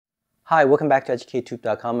Hi, welcome back to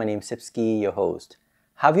EducateTube.com. My name is Sipsky, your host.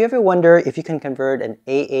 Have you ever wondered if you can convert an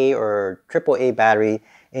AA or AAA battery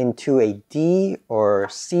into a D or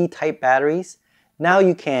C type batteries? Now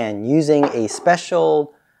you can, using a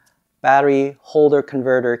special battery holder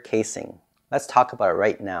converter casing. Let's talk about it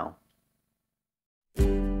right now.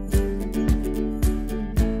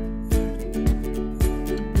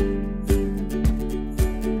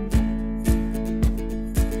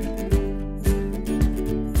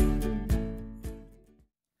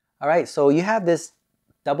 Alright, so you have this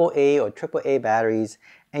AA or AAA batteries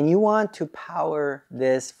and you want to power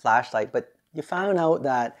this flashlight, but you found out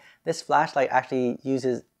that this flashlight actually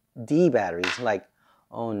uses D batteries. Like,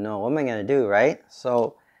 oh no, what am I going to do, right?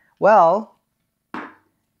 So, well,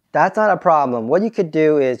 that's not a problem. What you could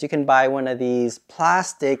do is you can buy one of these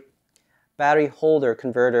plastic battery holder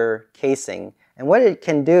converter casing. And what it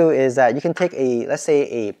can do is that you can take a, let's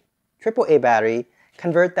say a AAA battery,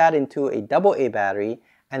 convert that into a AA battery,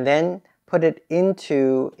 and then put it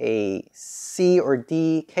into a C or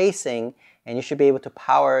D casing, and you should be able to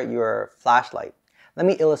power your flashlight. Let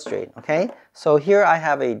me illustrate, okay? So here I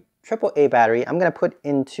have a AAA battery. I'm gonna put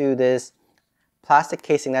into this plastic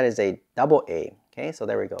casing that is a AA. Okay, so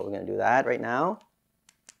there we go. We're gonna do that right now.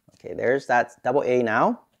 Okay, there's that AA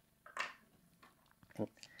now.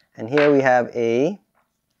 And here we have a,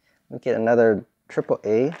 let me get another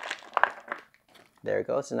AAA. There it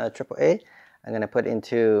goes, another AAA. I'm going to put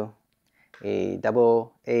into a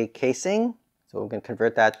AA casing. So we're going to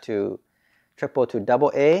convert that to triple to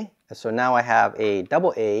AA. So now I have a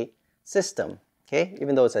AA system, okay,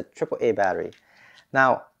 even though it's a AAA battery.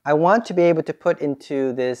 Now I want to be able to put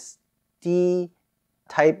into this D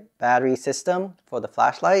type battery system for the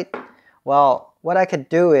flashlight. Well, what I could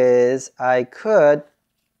do is I could,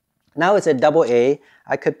 now it's a AA,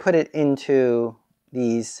 I could put it into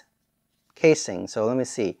these casings. So let me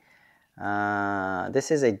see.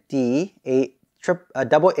 This is a AA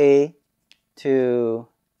to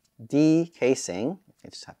D casing. I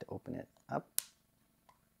just have to open it up.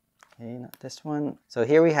 Okay, not this one. So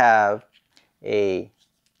here we have a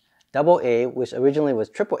AA, which originally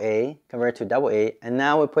was AAA, converted to AA, and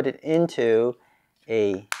now we put it into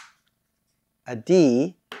a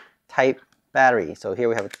D type battery. So here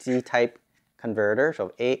we have a D type converter,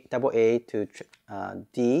 so AA to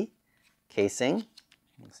D casing.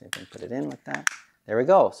 Let's see if I can put it in like that. There we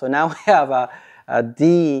go. So now we have a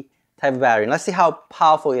D type of battery. And let's see how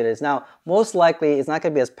powerful it is. Now, most likely it's not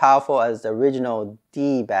going to be as powerful as the original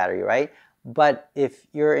D battery, right? But if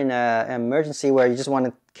you're in an emergency where you just want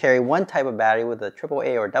to carry one type of battery with a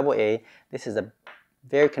AAA or AA, this is a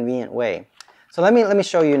very convenient way. So let me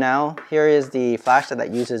show you now. Here is the flashlight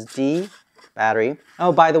that uses D battery.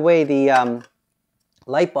 Oh, by the way, the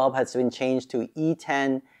light bulb has been changed to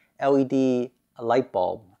E10 LED light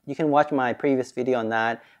bulb. You can watch my previous video on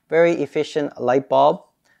that. Very efficient light bulb.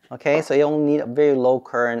 Okay, so you only need a very low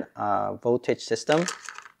current voltage system.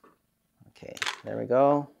 Okay, there we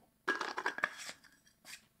go.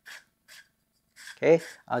 Okay,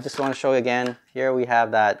 I just want to show you again. Here we have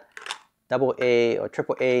that AA or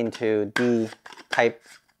AAA into D type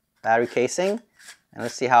battery casing. And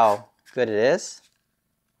let's see how good it is.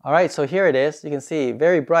 Alright, so here it is. You can see,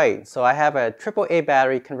 very bright. So I have a AAA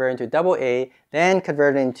battery converted into AA, then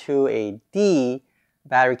converted into a D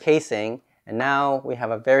battery casing, and now we have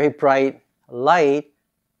a very bright light.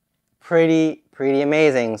 Pretty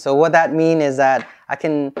amazing. So what that means is that I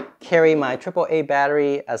can carry my AAA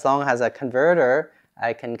battery as long as a converter.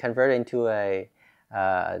 I can convert it into a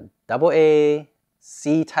AA,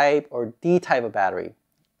 C type, or D type of battery.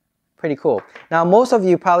 Pretty cool. Now most of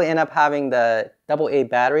you probably end up having the AA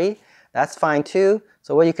battery. That's fine too.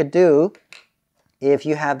 So what you could do, if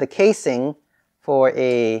you have the casing for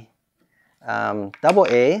a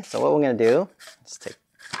AA, so what we're going to do, let's take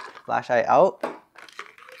the flashlight out.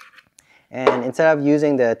 And instead of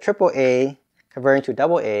using the AAA converting to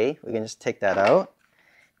AA, we can just take that out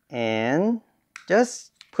and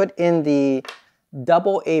just put in the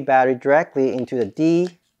AA battery directly into the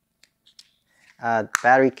D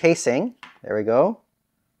battery casing. There we go.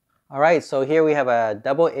 Alright, so here we have a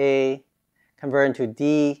AA converted to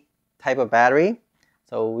D type of battery.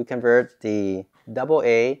 So we convert the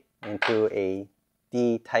AA into a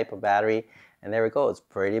D type of battery, and there we go. It's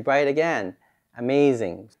pretty bright again.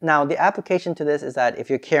 Amazing. Now the application to this is that if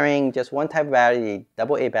you're carrying just one type of battery, the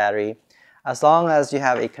AA battery, as long as you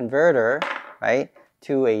have a converter, right,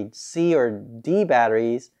 to a C or D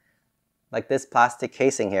batteries, like this plastic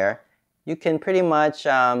casing here, you can pretty much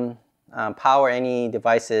power any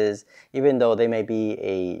devices, even though they may be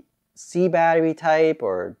a C battery type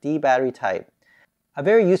or D battery type. a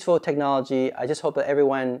very useful technology. I just hope that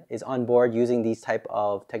everyone is on board using these type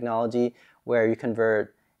of technology where you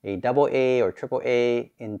convert a AA or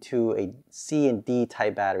AAA into a C and D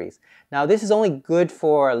type batteries. Now this is only good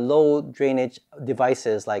for low drainage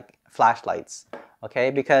devices like flashlights, okay?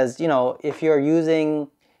 Because if you're using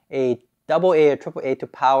a AA or AAA to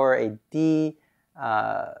power a D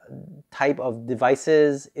type of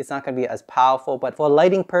devices, it's not going to be as powerful, but for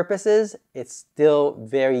lighting purposes, it's still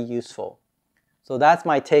very useful. So that's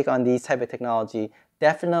my take on these type of technology.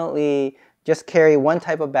 Definitely just carry one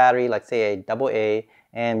type of battery, like say a AA,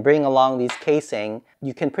 and bring along these casing.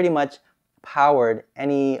 You can pretty much power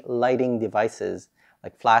any lighting devices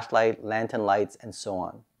like flashlight, lantern lights, and so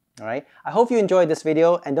on. All right. I hope you enjoyed this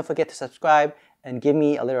video, and don't forget to subscribe and give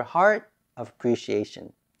me a little heart of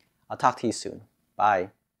appreciation. I'll talk to you soon. Bye.